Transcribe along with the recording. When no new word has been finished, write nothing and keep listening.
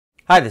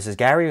Hi, this is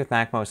Gary with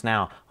MacMost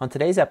Now. On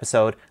today's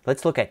episode,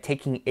 let's look at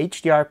taking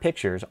HDR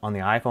pictures on the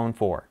iPhone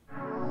 4.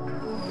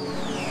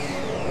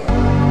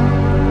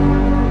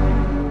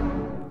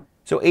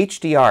 So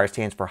HDR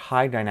stands for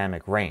High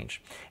Dynamic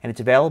Range, and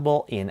it's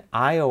available in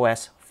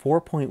iOS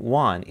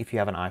 4.1 if you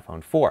have an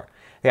iPhone 4.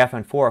 The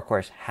iPhone 4, of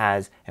course,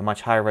 has a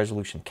much higher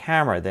resolution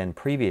camera than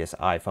previous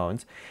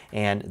iPhones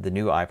and the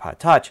new iPod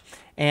Touch,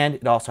 and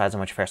it also has a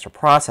much faster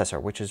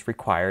processor, which is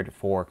required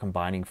for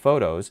combining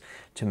photos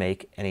to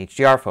make an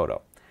HDR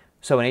photo.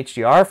 So an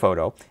HDR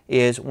photo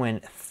is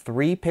when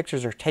 3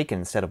 pictures are taken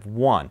instead of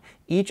 1,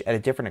 each at a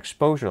different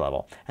exposure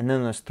level, and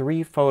then those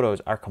 3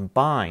 photos are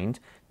combined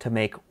to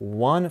make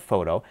one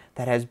photo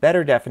that has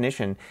better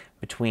definition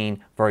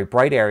between very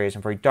bright areas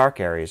and very dark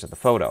areas of the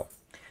photo.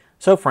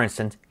 So for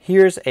instance,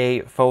 here's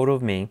a photo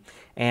of me,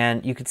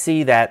 and you can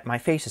see that my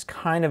face is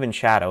kind of in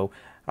shadow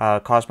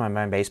caused by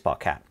my baseball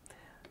cap.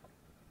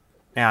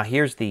 Now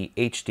here's the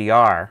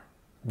HDR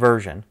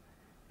version,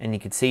 and you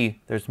can see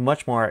there's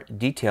much more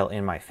detail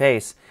in my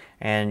face,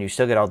 and you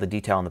still get all the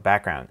detail in the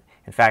background.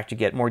 In fact, you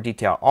get more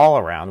detail all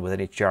around with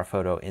an HDR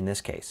photo in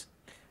this case.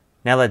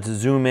 Now let's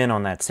zoom in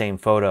on that same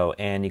photo,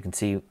 and you can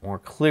see more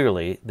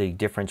clearly the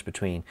difference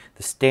between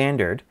the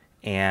standard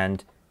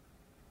and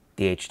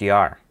the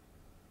HDR.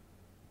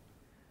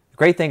 The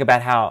great thing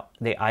about how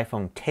the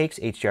iPhone takes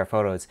HDR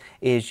photos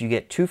is you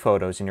get 2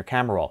 photos in your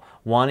camera roll.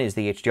 One is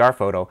the HDR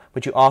photo,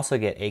 but you also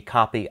get a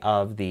copy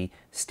of the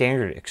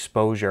standard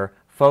exposure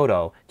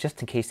photo just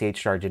in case the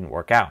HDR didn't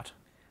work out.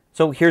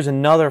 So here's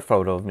another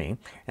photo of me,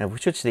 and if we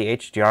switch to the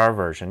HDR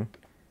version,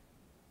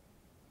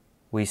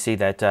 we see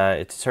that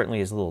it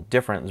certainly is a little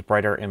different. It's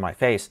brighter in my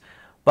face,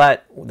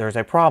 but there's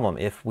a problem.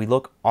 If we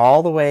look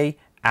all the way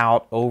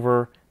out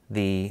over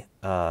the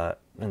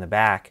in the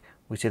back,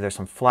 we see there's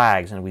some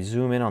flags, and we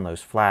zoom in on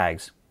those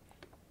flags,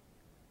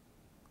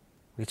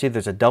 we can see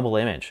there's a double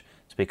image.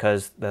 It's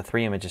because the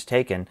 3 images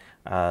taken,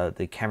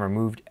 the camera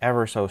moved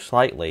ever so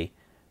slightly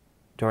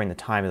during the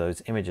time of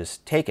those images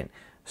taken.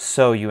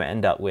 So you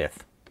end up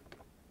with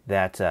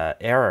that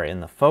error in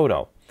the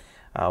photo.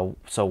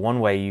 So one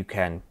way you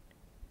can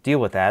deal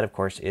with that, of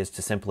course, is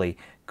to simply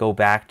go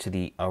back to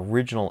the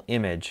original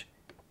image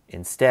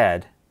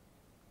instead.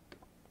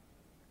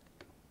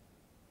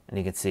 And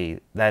you can see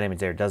that image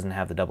there doesn't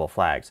have the double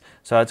flags.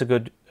 So that's a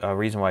good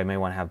reason why you may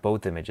want to have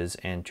both images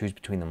and choose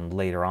between them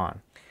later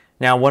on.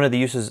 Now, one of the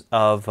uses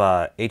of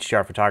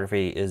HDR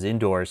photography is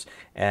indoors,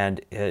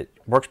 and it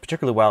works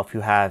particularly well if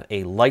you have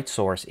a light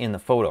source in the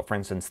photo. For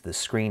instance, the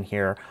screen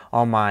here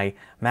on my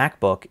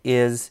MacBook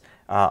is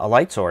a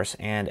light source,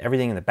 and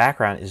everything in the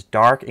background is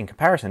dark in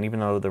comparison, even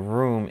though the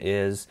room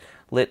is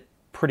lit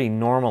pretty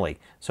normally.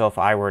 So if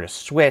I were to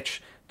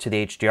switch to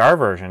the HDR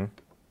version,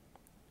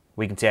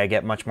 we can see I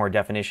get much more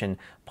definition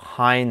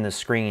behind the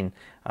screen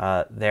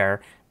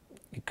there,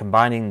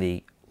 combining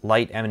the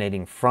light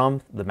emanating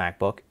from the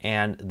MacBook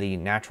and the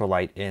natural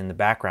light in the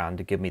background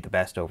to give me the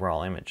best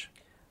overall image.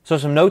 So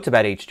some notes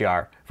about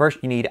HDR. First,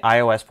 you need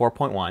iOS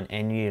 4.1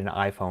 and you need an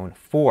iPhone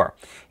 4.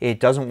 It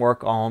doesn't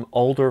work on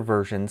older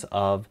versions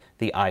of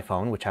the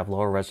iPhone, which have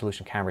lower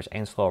resolution cameras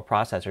and slower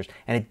processors,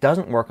 and it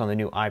doesn't work on the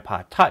new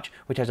iPod Touch,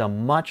 which has a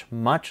much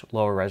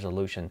lower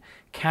resolution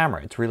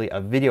camera. It's really a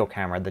video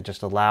camera that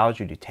just allows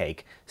you to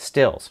take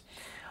stills.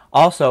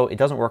 Also, it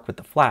doesn't work with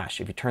the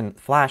flash. If you turn the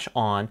flash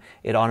on,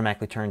 it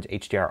automatically turns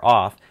HDR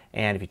off,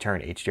 and if you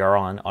turn HDR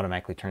on, it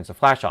automatically turns the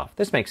flash off.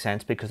 This makes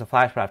sense because the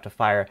flash would have to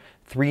fire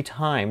 3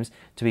 times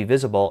to be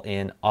visible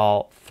in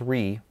all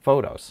 3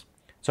 photos.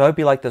 So I hope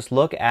you like this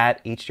look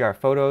at HDR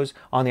photos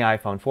on the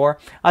iPhone 4.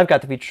 I've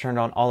got the feature turned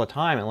on all the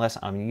time unless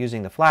I'm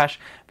using the flash,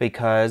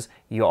 because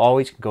you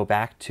always can go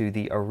back to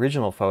the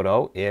original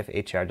photo if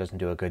HDR doesn't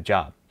do a good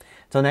job.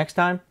 Until next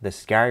time,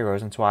 this is Gary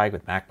Rosenzweig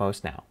with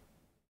MacMost Now.